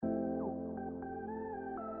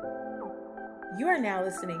You are now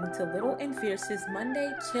listening to Little and Fierce's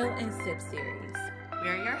Monday Chill and Sip series.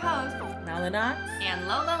 We're your hosts, Malinox and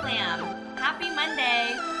Lola Lamb. Happy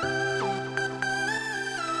Monday!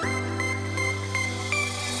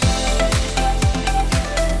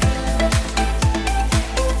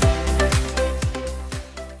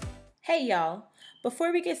 Hey y'all!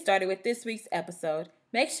 Before we get started with this week's episode,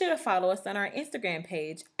 make sure to follow us on our Instagram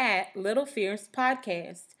page at Little Fierce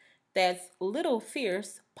Podcast. That's Little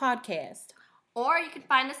Fierce Podcast. Or you can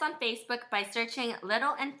find us on Facebook by searching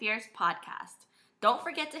Little and Fierce Podcast. Don't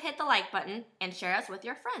forget to hit the like button and share us with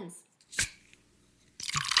your friends.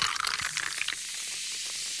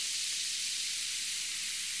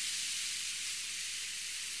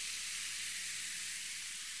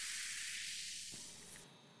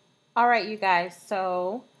 All right, you guys.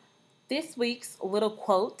 So this week's little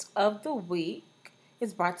quote of the week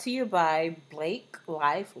is brought to you by Blake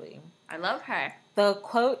Lively. I love her. The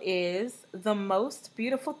quote is, "The most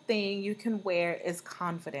beautiful thing you can wear is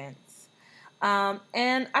confidence."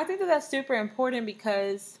 And I think that that's super important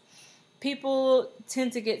because people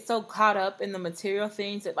tend to get so caught up in the material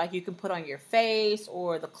things that like you can put on your face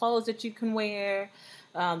or the clothes that you can wear,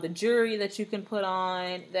 the jewelry that you can put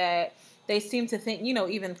on, that they seem to think,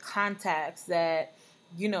 even contacts, that,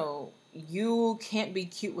 you can't be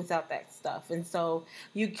cute without that stuff. And so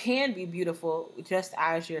you can be beautiful just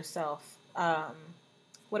as yourself.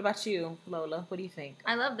 What about you, Lola? What do you think?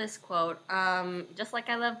 I love this quote, just like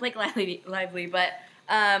I love Blake Lively, but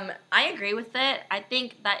I agree with it. I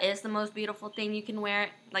think that is the most beautiful thing you can wear,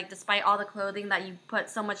 like despite all the clothing that you put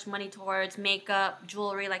so much money towards, makeup,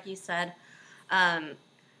 jewelry, like you said.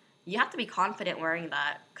 You have to be confident wearing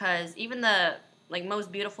that, because even the most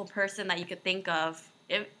beautiful person that you could think of,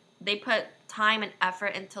 if they put time and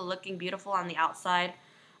effort into looking beautiful on the outside,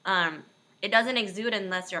 it doesn't exude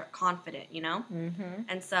unless you're confident, Mm-hmm.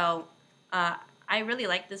 And so I really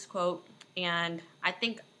like this quote, and I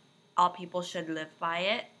think all people should live by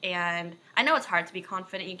it. And I know it's hard to be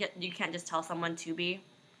confident. You can't just tell someone to be,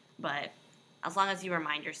 but as long as you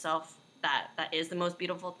remind yourself that that is the most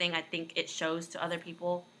beautiful thing, I think it shows to other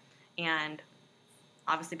people. And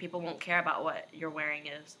obviously people won't care about what you're wearing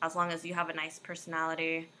is. As long as you have a nice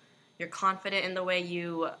personality, you're confident in the way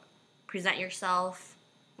you present yourself,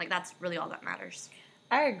 that's really all that matters.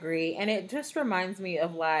 I agree. And it just reminds me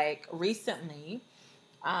of recently,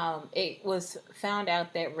 it was found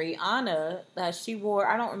out that Rihanna, she wore,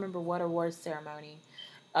 I don't remember what award ceremony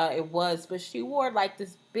it was, but she wore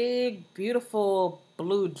this big, beautiful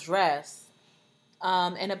blue dress.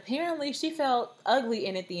 And apparently she felt ugly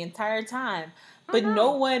in it the entire time. But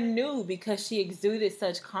no one knew because she exuded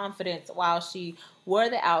such confidence while she wore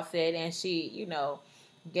the outfit, and she,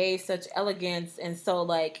 gave such elegance. And so,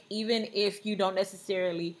 even if you don't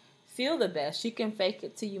necessarily feel the best, you can fake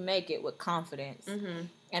it till you make it with confidence. Mm-hmm.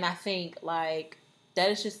 And I think,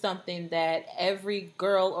 that is just something that every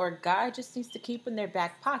girl or guy just needs to keep in their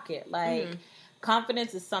back pocket.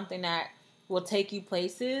 Confidence is something that will take you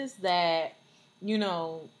places that,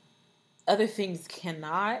 other things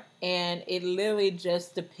cannot. And it literally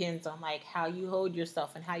just depends on how you hold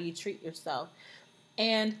yourself and how you treat yourself.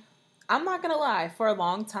 And I'm not gonna lie, for a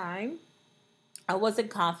long time I wasn't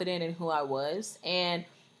confident in who I was, and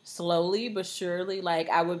slowly but surely,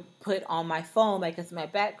 I would put on my phone, as my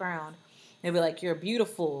background, and be like, "You're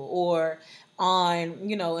beautiful," or on,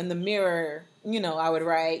 in the mirror, I would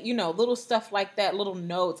write, little stuff like that, little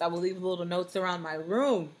notes. I would leave little notes around my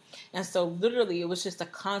room. And so literally it was just a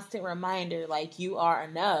constant reminder, you are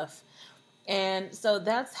enough. And so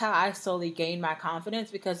that's how I slowly gained my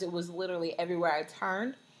confidence, because it was literally everywhere I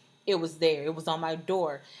turned, it was there. It was on my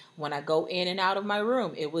door. When I go in and out of my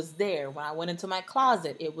room, it was there. When I went into my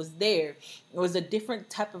closet, it was there. It was a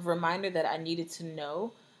different type of reminder that I needed to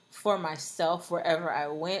know for myself wherever I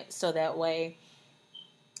went, so that way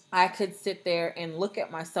I could sit there and look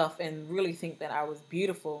at myself and really think that I was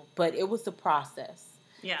beautiful. But it was the process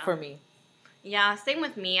for me. Yeah, same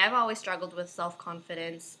with me. I've always struggled with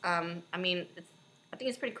self-confidence. I think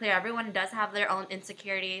it's pretty clear. Everyone does have their own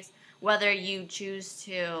insecurities. Whether you choose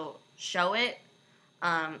to show it,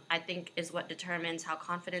 I think is what determines how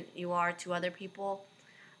confident you are to other people.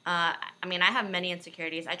 I have many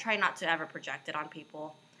insecurities. I try not to ever project it on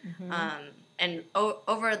people. Mm-hmm. And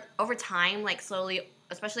over time, slowly,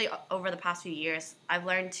 especially over the past few years, I've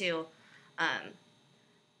learned to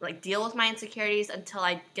deal with my insecurities until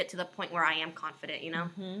I get to the point where I am confident,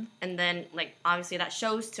 Mm-hmm. And then obviously that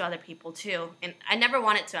shows to other people too. And I never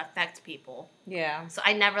want it to affect people. Yeah. So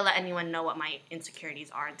I never let anyone know what my insecurities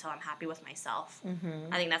are until I'm happy with myself.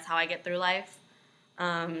 Mm-hmm. I think that's how I get through life.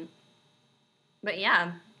 But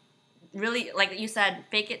yeah, really, like you said,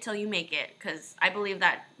 fake it till you make it, because I believe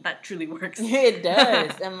that truly works. It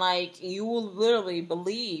does. And like, you will literally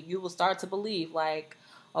believe, you will start to believe, like,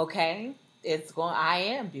 okay, I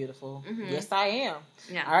am beautiful. Mm-hmm. Yes, I am.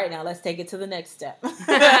 Yeah. All right, now let's take it to the next step.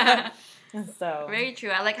 So very true.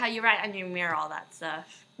 I like how you write on your mirror all that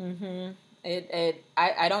stuff. Mm-hmm.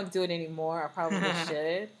 I don't do it anymore. I probably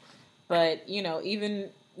should. But, even,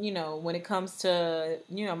 when it comes to,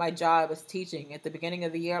 my job as teaching, at the beginning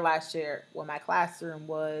of the year last year, when my classroom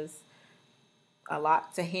was a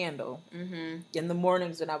lot to handle. Mm-hmm. In the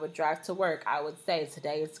mornings when I would drive to work, I would say,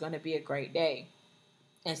 today is going to be a great day.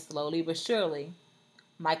 And slowly but surely,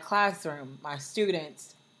 my classroom, my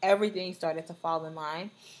students, everything started to fall in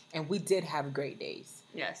line. And we did have great days.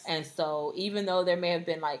 Yes. And so even though there may have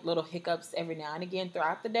been like little hiccups every now and again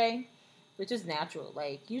throughout the day, which is natural,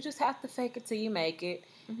 like you just have to fake it till you make it.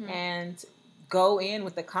 Mm-hmm. And go in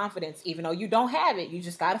with the confidence, even though you don't have it. You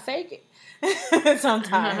just got to fake it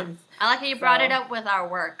sometimes. I like how you brought it up with our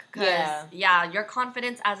work. Because, your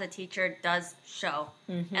confidence as a teacher does show.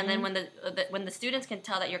 Mm-hmm. And then when the students can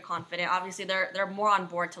tell that you're confident, obviously they're more on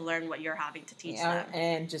board to learn what you're having to teach them.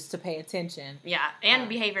 And just to pay attention. Yeah, and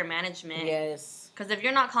behavior management. Yes. Because if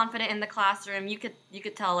you're not confident in the classroom, you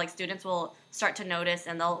could tell, like, students will start to notice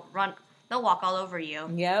and they'll walk all over you.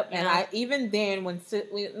 Yep. And I even then, when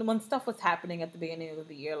stuff was happening at the beginning of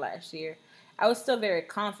the year last year, I was still very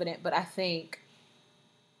confident. But I think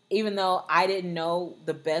even though I didn't know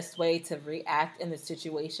the best way to react in the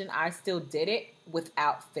situation, I still did it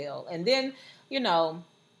without fail. And then,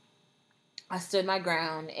 I stood my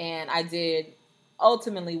ground and I did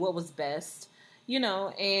ultimately what was best,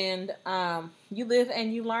 and you live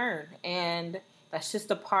and you learn. And that's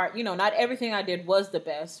just a part, not everything I did was the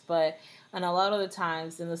best, but and a lot of the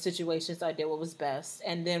times in the situations I did what was best.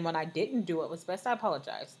 And then when I didn't do what was best, I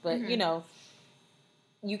apologized. But, mm-hmm.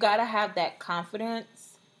 You got to have that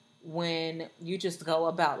confidence when you just go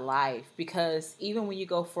about life. Because even when you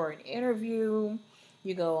go for an interview,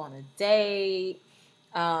 you go on a date,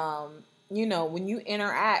 when you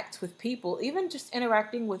interact with people, even just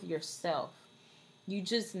interacting with yourself, you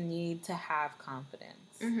just need to have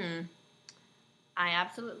confidence. Mm-hmm. I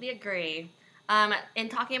absolutely agree. In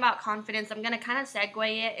talking about confidence, I'm going to kind of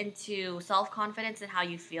segue it into self-confidence and how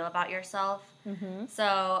you feel about yourself. Mm-hmm.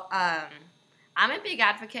 So, I'm a big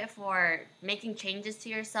advocate for making changes to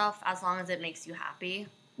yourself as long as it makes you happy.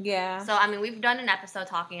 Yeah. So, we've done an episode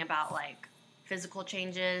talking about, like, physical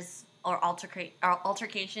changes or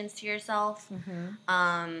altercations to yourself.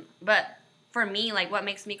 Mm-hmm. But for me, like, what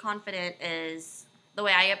makes me confident is the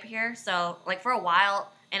way I appear. So, like, for a while,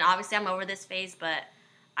 and obviously I'm over this phase, but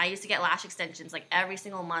I used to get lash extensions like every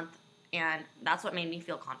single month, and that's what made me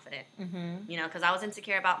feel confident. Mm-hmm. Because I was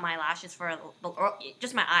insecure about my lashes or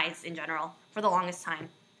just my eyes in general for the longest time.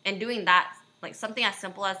 And doing that, like something as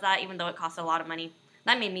simple as that, even though it costs a lot of money,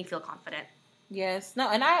 that made me feel confident. Yes. No,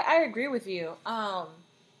 and I agree with you.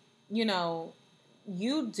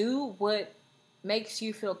 You do what makes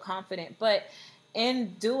you feel confident, but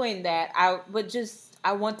in doing that, I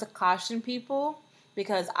want to caution people,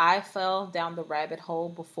 because I fell down the rabbit hole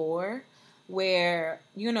before where,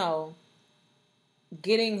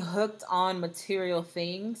 getting hooked on material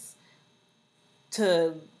things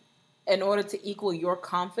in order to equal your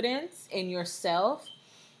confidence in yourself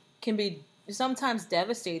can be sometimes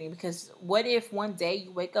devastating. Because what if one day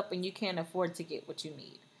you wake up and you can't afford to get what you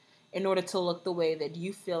need in order to look the way that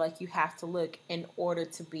you feel like you have to look in order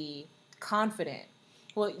to be confident?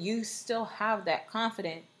 Well, you still have that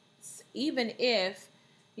confidence even if,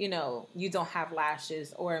 you don't have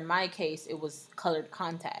lashes, or in my case, it was colored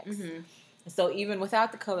contacts. Mm-hmm. So even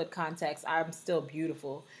without the colored contacts, I'm still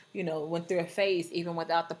beautiful. Went through a phase, even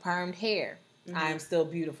without the permed hair, mm-hmm. I'm still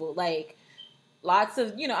beautiful. Like, lots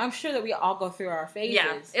of, I'm sure that we all go through our phases.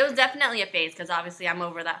 Yeah, it was definitely a phase, because obviously I'm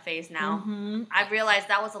over that phase now. Mm-hmm. I realized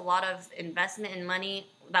that was a lot of investment in money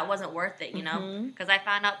that wasn't worth it, because I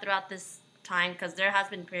found out throughout this time, because there has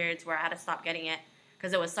been periods where I had to stop getting it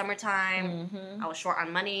because it was summertime. Mm-hmm. I was short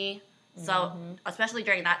on money. So, mm-hmm. especially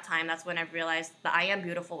during that time, that's when I realized that I am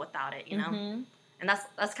beautiful without it, Mm-hmm. And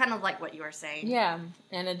that's kind of like what you were saying. Yeah.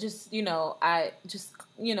 And it just,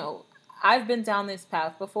 I've been down this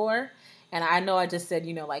path before, and I know I just said,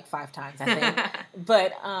 like 5 times, I think.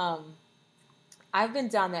 But I've been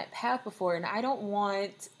down that path before, and I don't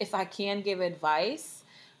want, if I can give advice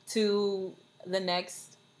to the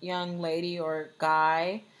next young lady or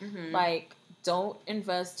guy, mm-hmm. like, don't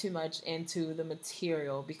invest too much into the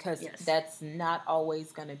material, because that's not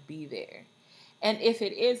always going to be there. And if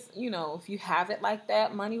it is, if you have it like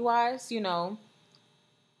that money-wise,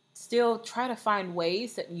 still try to find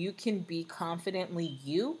ways that you can be confidently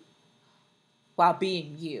you while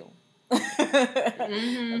being you.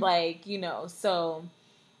 Mm-hmm. Like, you know, so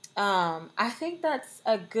I think that's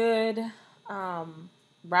a good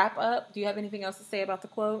wrap up. Do you have anything else to say about the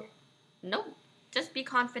quote? Nope. Just be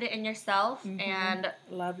confident in yourself and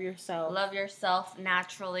love yourself. Love yourself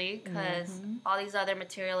naturally, because all these other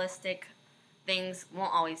materialistic things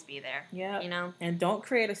won't always be there. Yeah. You know? And don't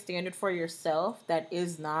create a standard for yourself that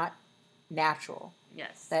is not natural.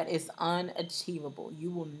 Yes. That is unachievable. You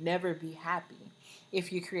will never be happy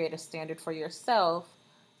if you create a standard for yourself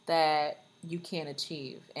that you can't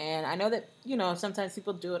achieve. And I know that, you know, sometimes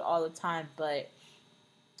people do it all the time, but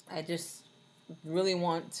I just really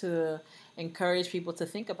want to encourage people to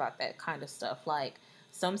think about that kind of stuff. Like,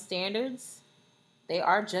 some standards, they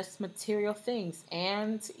are just material things,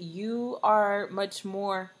 and you are much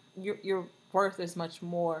more, your worth is much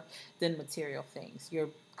more than material things. Your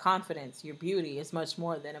confidence, your beauty is much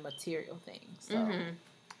more than a material thing. So.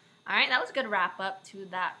 All right, that was a good wrap up to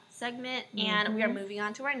that segment, and we are moving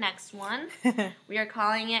on to our next one. We are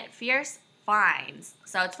calling it Fierce Finds.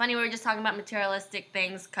 So it's funny, we were just talking about materialistic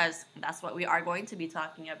things because that's what we are going to be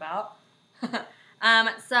talking about.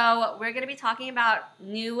 So we're going to be talking about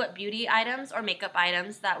new beauty items or makeup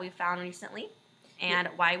items that we found recently and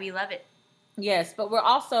why we love it. Yes, but we're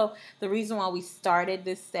also, the reason why we started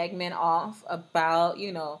this segment off about,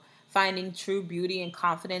 you know, finding true beauty and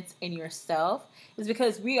confidence in yourself is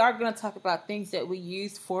because we are going to talk about things that we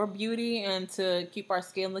use for beauty and to keep our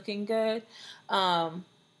skin looking good.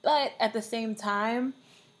 But at the same time,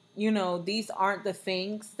 you know, these aren't the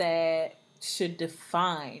things that should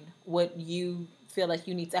define what you feel like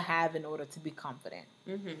you need to have in order to be confident.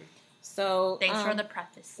 So thanks for the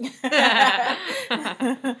preface.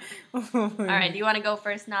 All right, do you want to go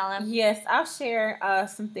first, Nala? Yes, I'll share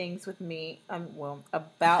some things with me.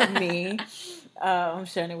 About me. I'm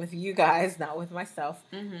sharing it with you guys, not with myself.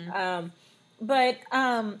 But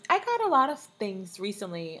I got a lot of things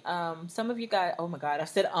recently. Some of you guys, oh my God, I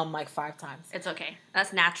said like 5 times. It's okay.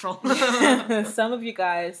 That's natural. Some of you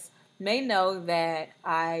guys may know that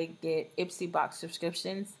I get Ipsy box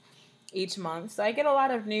subscriptions each month. So I get a lot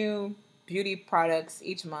of new beauty products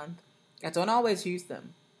each month. I don't always use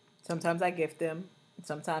them. Sometimes I gift them.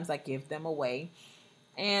 Sometimes I give them away.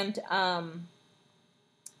 And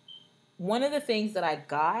one of the things that I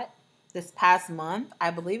got this past month, I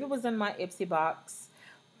believe it was in my Ipsy box,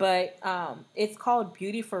 but it's called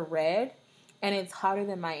Beauty for Red, and it's hotter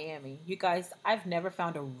than Miami. You guys, I've never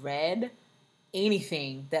found a red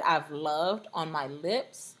anything that I've loved on my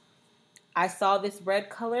lips. I saw this red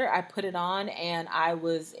color, I put it on, and I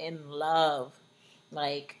was in love.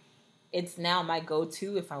 Like, it's now my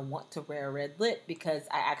go-to if I want to wear a red lip because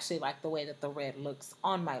I actually like the way that the red looks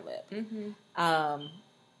on my lip.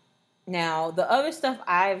 Now, the other stuff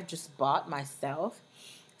I've just bought myself.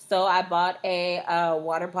 So I bought a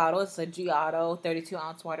water bottle. It's a Giotto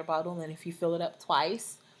 32-ounce water bottle, and if you fill it up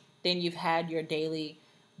twice, then you've had your daily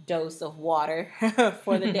dose of water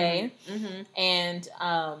for the day. And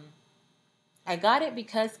I got it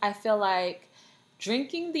because I feel like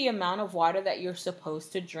drinking the amount of water that you're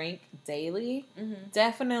supposed to drink daily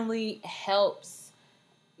definitely helps,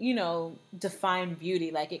 you know, define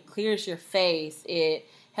beauty. Like, it clears your face. It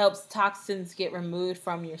helps toxins get removed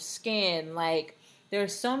from your skin. Like,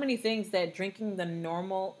 there's so many things that drinking the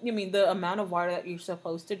amount of water that you're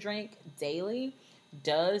supposed to drink daily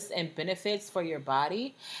does and benefits for your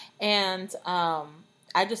body. And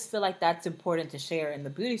I just feel like that's important to share in the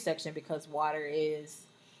beauty section because water is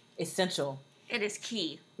essential. It is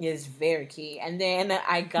key. It is very key. And then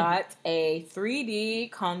I got a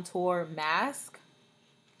 3D contour mask,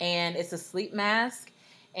 and it's a sleep mask.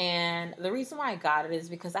 And the reason why I got it is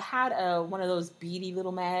because I had one of those beady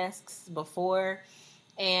little masks before,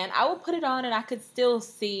 and I would put it on and I could still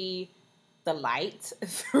see the light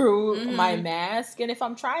through my mask. And if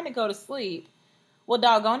I'm trying to go to sleep, well,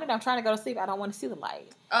 doggone it, I'm trying to go to sleep. I don't want to see the light.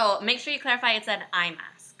 Oh, make sure you clarify it's an eye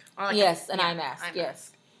mask. Or like an eye mask,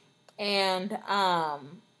 yes. And, I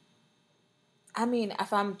mean,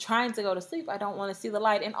 if I'm trying to go to sleep, I don't want to see the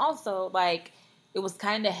light. And also, like, it was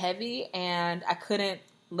kind of heavy, and I couldn't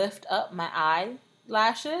lift up my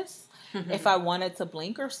eyelashes if I wanted to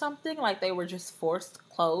blink or something. Like, they were just forced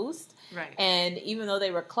closed. Right. And even though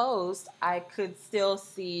they were closed, I could still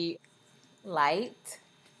see light.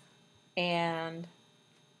 And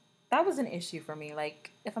that was an issue for me.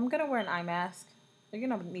 Like, if I'm going to wear an eye mask, you're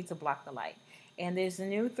going to need to block the light. And there's a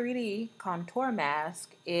new 3D contour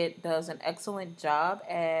mask. It does an excellent job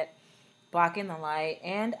at blocking the light.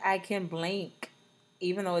 And I can blink,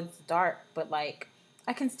 even though it's dark. But, like,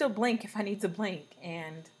 I can still blink if I need to blink.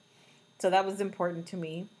 And so that was important to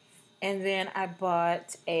me. And then I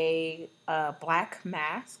bought a black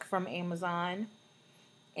mask from Amazon.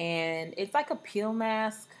 And it's like a peel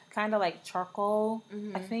mask, kind of like charcoal, I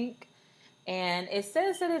Mm-hmm. think. And it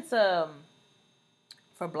says that it's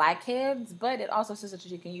for blackheads, but it also says that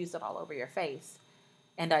you can use it all over your face.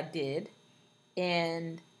 And I did.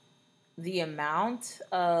 And the amount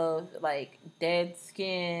of like dead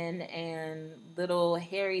skin and little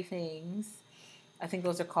hairy things, I think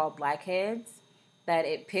those are called blackheads, that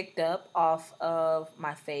it picked up off of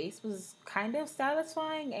my face was kind of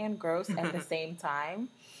satisfying and gross at the same time.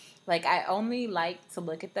 Like, I only like to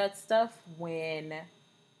look at that stuff when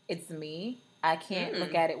it's me. I can't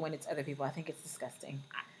look at it when it's other people. I think it's disgusting.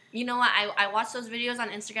 You know what? I watch those videos on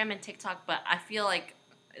Instagram and TikTok, but I feel like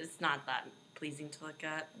it's not that pleasing to look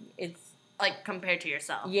at. It's, like, compared to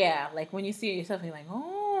yourself. yeah, like when you see it yourself, you're like,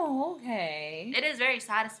 oh, okay. It is very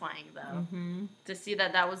satisfying, though, to see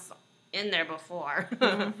that that was in there before.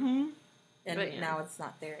 And But, yeah. now it's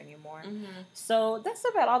not there anymore. Mm-hmm. So that's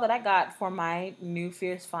about all that I got for my new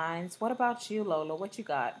Fierce finds. What about you, Lola? What you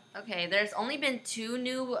got? Okay, there's only been 2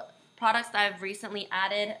 new products that I've recently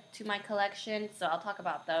added to my collection, so I'll talk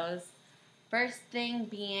about those. First thing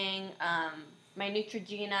being my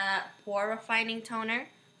Neutrogena Pore Refining Toner.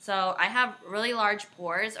 So I have really large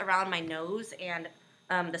pores around my nose and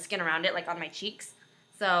the skin around it, like on my cheeks.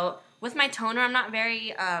 So with my toner, I'm not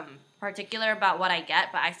very particular about what I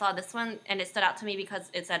get, but I saw this one and it stood out to me because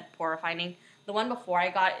it said pore refining. The one before I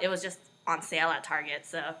got, it was just on sale at Target,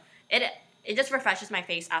 so it just refreshes my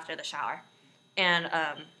face after the shower. And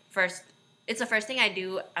it's the first thing I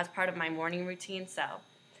do as part of my morning routine. So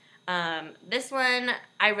this one,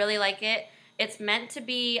 I really like it. It's meant to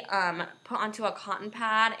be put onto a cotton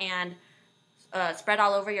pad and spread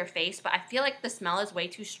all over your face, but I feel like the smell is way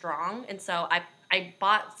too strong, and so I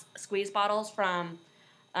bought squeeze bottles from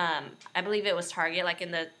I believe it was Target, like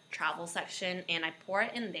in the travel section, and I pour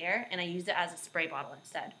it in there, and I use it as a spray bottle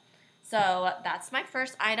instead. So that's my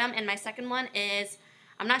first item, and my second one is,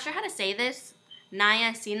 I'm not sure how to say this,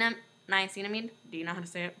 niacinamide. Do you know how to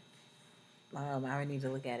say it? I would need to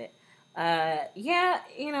look at it. Yeah,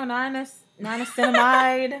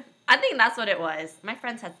 niacinamide. I think that's what it was. My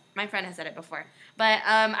friend has said it before. But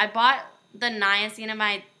I bought the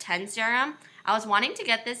niacinamide 10 serum. I was wanting to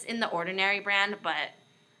get this in the Ordinary brand, but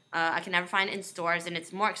I can never find it in stores, and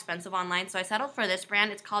it's more expensive online. So I settled for this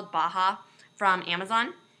brand. It's called Baja from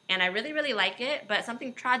Amazon, and I really, really like it. But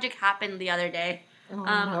something tragic happened the other day. Oh,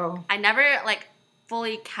 no. I never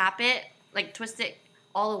fully cap it, twist it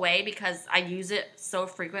all the way because I use it so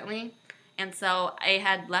frequently, and so I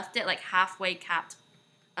had left it halfway capped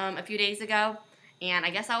a few days ago, and I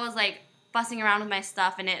guess I was fussing around with my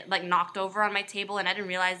stuff, and it knocked over on my table, and I didn't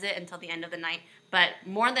realize it until the end of the night. But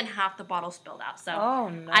more than half the bottle spilled out, so oh,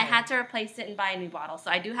 no. I had to replace it and buy a new bottle.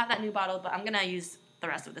 So I do have that new bottle, but I'm gonna use the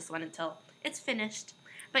rest of this one until it's finished.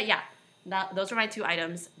 But yeah, those are my 2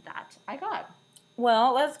 items that I got.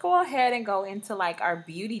 Well, let's go ahead and go into our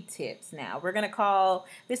beauty tips now. We're gonna call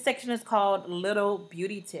this section is called Little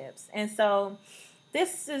Beauty Tips, and so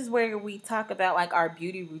this is where we talk about our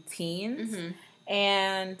beauty routines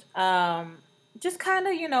and just kind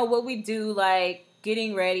of what we do,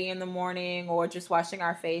 getting ready in the morning or just washing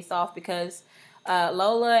our face off, because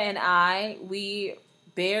Lola and we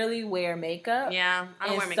barely wear makeup. Yeah, I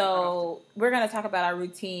don't wear makeup. So we're gonna talk about our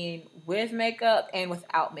routine with makeup and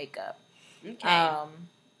without makeup. Okay.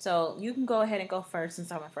 So you can go ahead and go first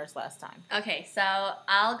since I went first last time. Okay, so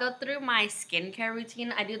I'll go through my skincare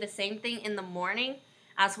routine. I do the same thing in the morning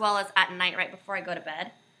as well as at night right before I go to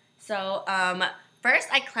bed. So first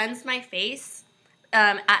I cleanse my face.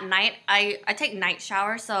 At night, I take night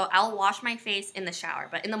showers, so I'll wash my face in the shower.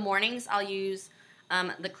 But in the mornings, I'll use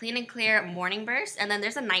the Clean and Clear Morning Burst, and then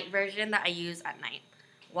there's a night version that I use at night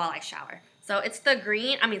while I shower. So it's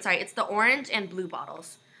it's the orange and blue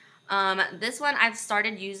bottles. This one I've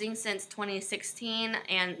started using since 2016,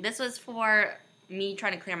 and this was for me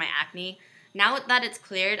trying to clear my acne. Now that it's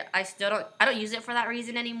cleared, I don't use it for that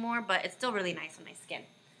reason anymore, but it's still really nice on my skin.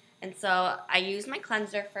 And so I use my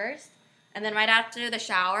cleanser first, and then right after the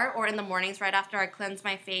shower, or in the mornings right after I cleanse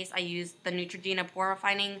my face, I use the Neutrogena Pore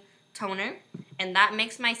Refining Toner, and that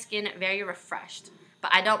makes my skin very refreshed.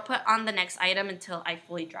 But I don't put on the next item until I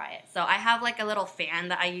fully dry it. So I have a little fan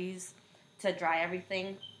that I use to dry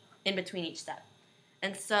everything in between each step.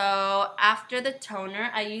 And so after the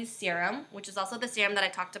toner, I use serum, which is also the serum that I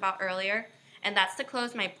talked about earlier, and that's to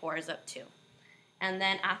close my pores up too. And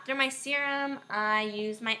then after my serum, I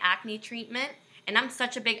use my acne treatment, and I'm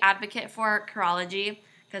such a big advocate for Curology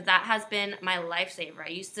because that has been my lifesaver. I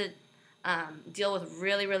used to deal with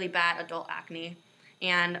really, really bad adult acne,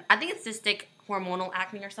 and I think it's cystic hormonal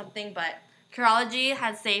acne or something, but Curology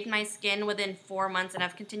has saved my skin within 4 months, and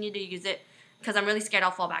I've continued to use it because I'm really scared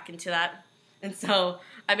I'll fall back into that. And so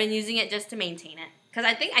I've been using it just to maintain it. Because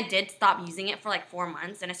I think I did stop using it for like 4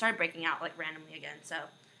 months, and I started breaking out like randomly again. So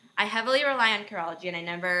I heavily rely on Curology, and I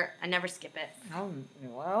never skip it. Oh,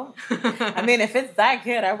 well, I mean, if it's that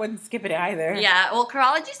good, I wouldn't skip it either. Yeah, well,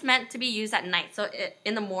 Curology's meant to be used at night. So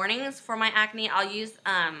in the mornings for my acne, I'll use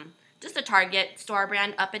just a Target store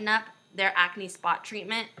brand Up and Up, their acne spot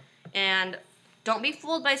treatment. And don't be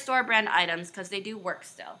fooled by store brand items because they do work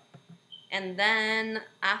still. And then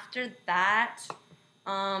after that,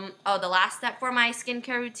 the last step for my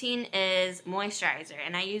skincare routine is moisturizer.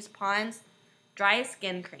 And I use Pond's Dry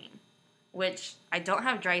Skin Cream, which I don't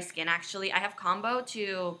have dry skin actually. I have combo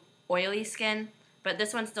to oily skin, but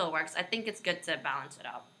this one still works. I think it's good to balance it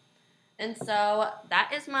out. And so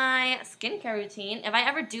that is my skincare routine. If I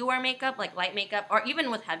ever do wear makeup, like light makeup, or even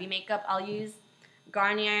with heavy makeup, I'll use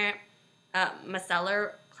Garnier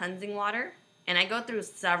Micellar Cleansing Water. And I go through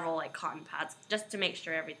several like cotton pads just to make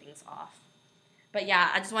sure everything's off. But yeah,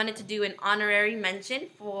 I just wanted to do an honorary mention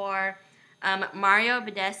for Mario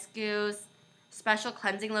Badescu's Special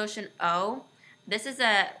Cleansing Lotion O. This is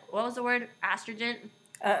what was the word? Astringent?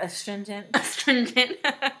 Astringent. Astringent.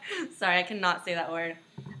 Sorry, I cannot say that word.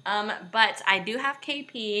 But I do have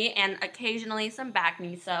KP and occasionally some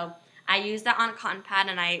acne, so I use that on a cotton pad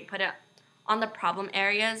and I put it on the problem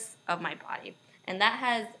areas of my body. And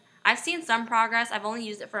I've seen some progress. I've only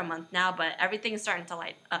used it for a month now, but everything is starting to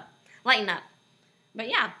lighten up. But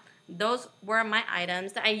yeah, those were my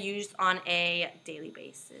items that I used on a daily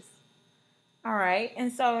basis. All right,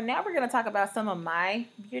 and so now we're going to talk about some of my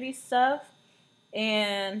beauty stuff.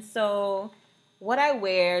 And so what I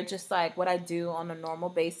wear, just like what I do on a normal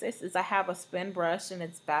basis, is I have a spin brush and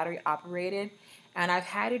it's battery operated. And I've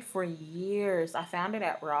had it for years. I found it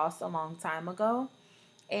at Ross a long time ago.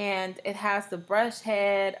 And it has the brush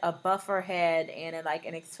head, a buffer head, and an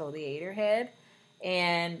exfoliator head.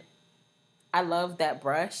 And I love that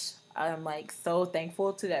brush. I'm so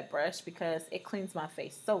thankful to that brush because it cleans my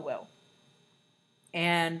face so well.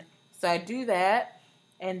 And so I do that.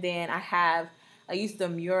 And then I use the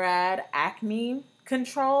Murad Acne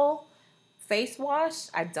Control face wash.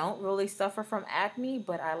 I don't really suffer from acne,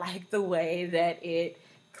 but I like the way that it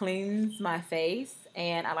cleans my face.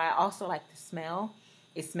 And I also like the smell.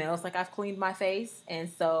 It smells like I've cleaned my face. And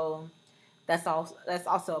so that's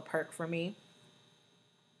also a perk for me.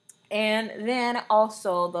 And then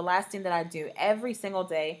also the last thing that I do every single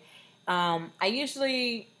day, I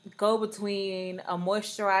usually go between a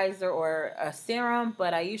moisturizer or a serum,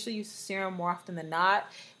 but I usually use a serum more often than not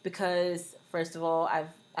because, first of all,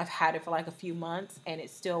 I've had it for a few months and it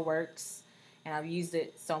still works, and I've used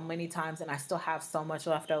it so many times and I still have so much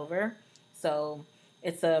left over. So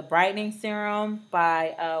it's a brightening serum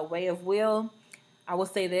by Way of Will. I will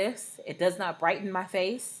say this, it does not brighten my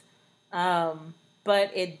face,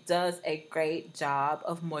 but it does a great job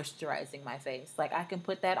of moisturizing my face. I can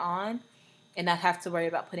put that on and not have to worry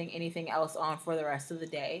about putting anything else on for the rest of the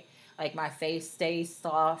day. My face stays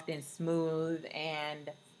soft and smooth and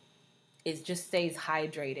it just stays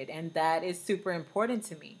hydrated. And that is super important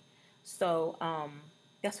to me. So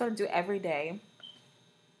that's what I do every day.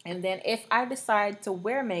 And then if I decide to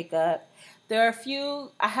wear makeup, I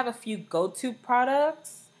have a few go-to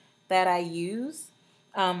products that I use.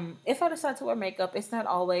 If I decide to wear makeup, it's not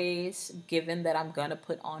always given that I'm going to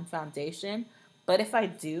put on foundation. But if I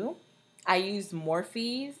do, I use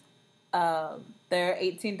Morphe's, their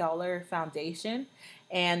 $18 foundation.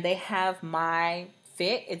 And they have my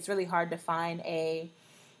fit. It's really hard to find a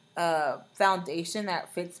foundation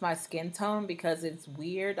that fits my skin tone because it's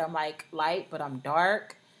weird. I'm light, but I'm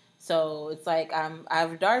dark. So it's I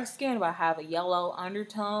have dark skin, but I have a yellow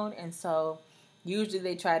undertone. And so usually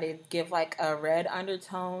they try to give a red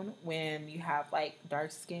undertone when you have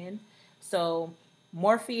dark skin. So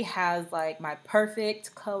Morphe has my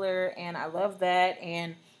perfect color and I love that,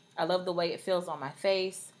 and I love the way it feels on my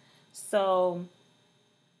face. So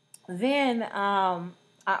then I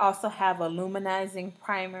also have a luminizing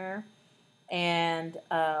primer, and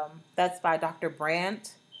that's by Dr.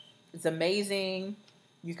 Brandt. It's amazing.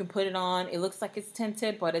 You can put it on. It looks like it's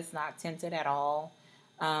tinted, but it's not tinted at all.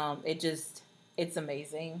 It's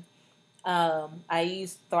amazing. I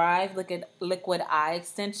use Thrive Liquid Eye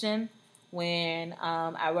Extension when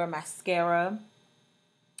I wear mascara.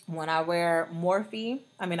 When I wear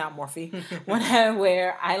when I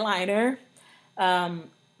wear eyeliner.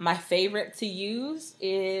 My favorite to use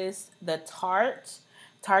is the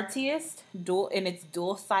Tarteist dual, and it's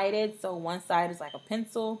dual-sided. So one side is like a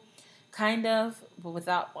pencil, kind of, but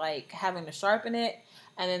without having to sharpen it.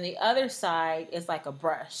 and then the other side is like a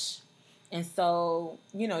brush. And so,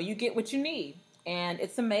 you get what you need, and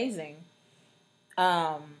it's amazing.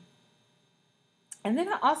 And then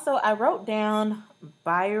I wrote down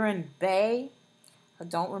Byron Bay. I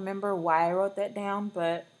don't remember why I wrote that down,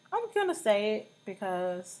 but I'm going to say it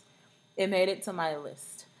because it made it to my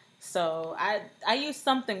list. So I used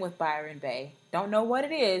something with Byron Bay. Don't know what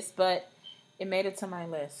it is, but it made it to my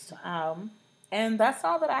list. And that's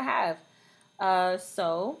all that I have.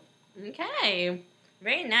 Okay.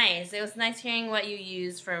 Very nice. It was nice hearing what you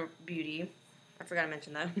use for beauty. I forgot to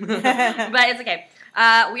mention that. But it's okay.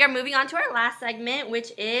 We are moving on to our last segment,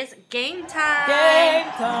 which is game time. Game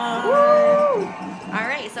time. Woo! All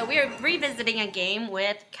right. So we are revisiting a game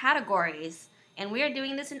with categories. And we are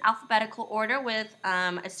doing this in alphabetical order with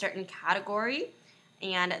a certain category.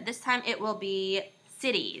 And this time it will be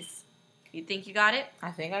cities. You think you got it? I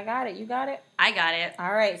think I got it. You got it? I got it.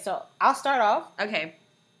 All right. So I'll start off. Okay.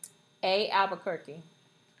 A, Albuquerque.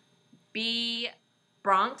 B,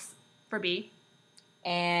 Bronx for B.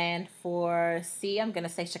 And for C, I'm going to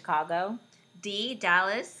say Chicago. D,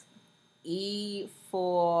 Dallas. E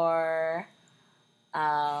for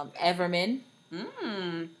Everman.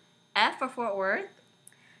 F for Fort Worth.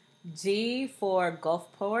 G for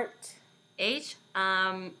Gulfport. H,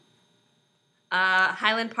 Highland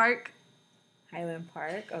Park. Highland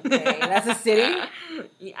Park. Okay, that's a city.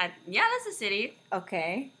 Yeah, that's a city.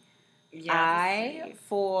 Okay. Yeah, I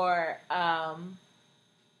for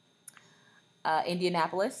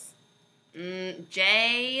Indianapolis.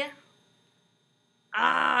 J.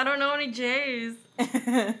 I don't know any J's.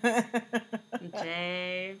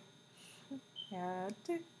 J. Yeah,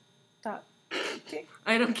 tick tock, tick.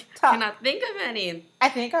 Cannot think of any. I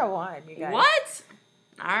think I won, you guys. What?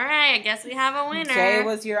 All right, I guess we have a winner. J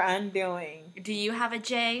was your undoing. Do you have a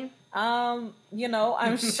J? I'm sure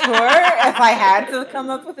if I had to come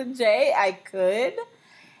up with a J, I could.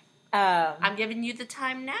 I'm giving you the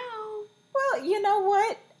time now. Well, you know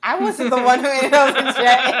what? I wasn't the one who ended up with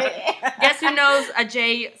J. Guess who knows a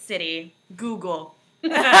J city? Google.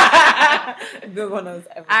 Google knows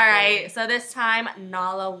everything. All right, so this time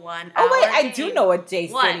Nala won. Oh wait, I do know a J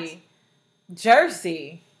city.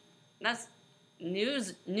 Jersey. That's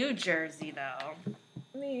New Jersey though.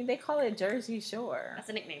 I mean, they call it Jersey Shore. That's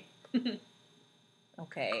a nickname.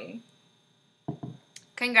 Okay.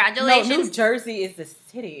 Congratulations. No, New Jersey is the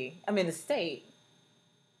city. I mean, the state.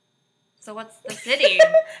 So what's the city? I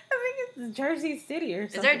think it's Jersey City or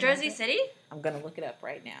something. Is there a Jersey City? I'm going to look it up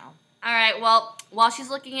right now. All right, well, while she's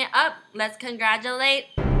looking it up, let's congratulate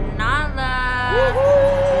Nala.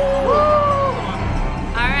 Woo-hoo!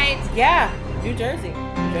 All right. Yeah, New Jersey.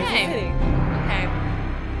 Jersey City. Okay.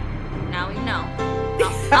 Now we know.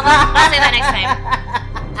 I'll say that next time.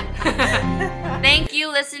 Thank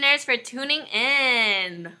you, listeners, for tuning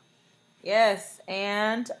in. Yes,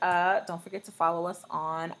 and don't forget to follow us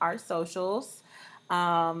on our socials.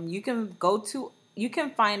 You can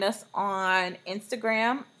find us on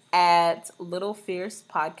Instagram at Little Fierce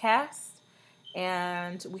Podcast,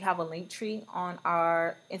 and we have a link tree on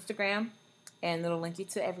our Instagram, and it'll link you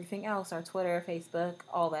to everything else, our Twitter, Facebook,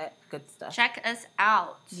 all that good stuff. Check us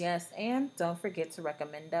out. Yes, and don't forget to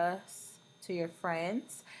recommend us to your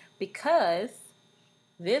friends, because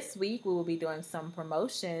this week we will be doing some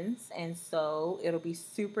promotions, and so it'll be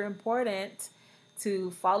super important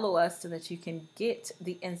to follow us so that you can get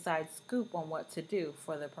the inside scoop on what to do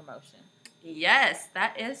for the promotion. Yes,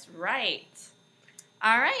 that is right.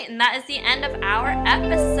 All right, and that is the end of our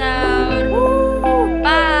episode. Woo!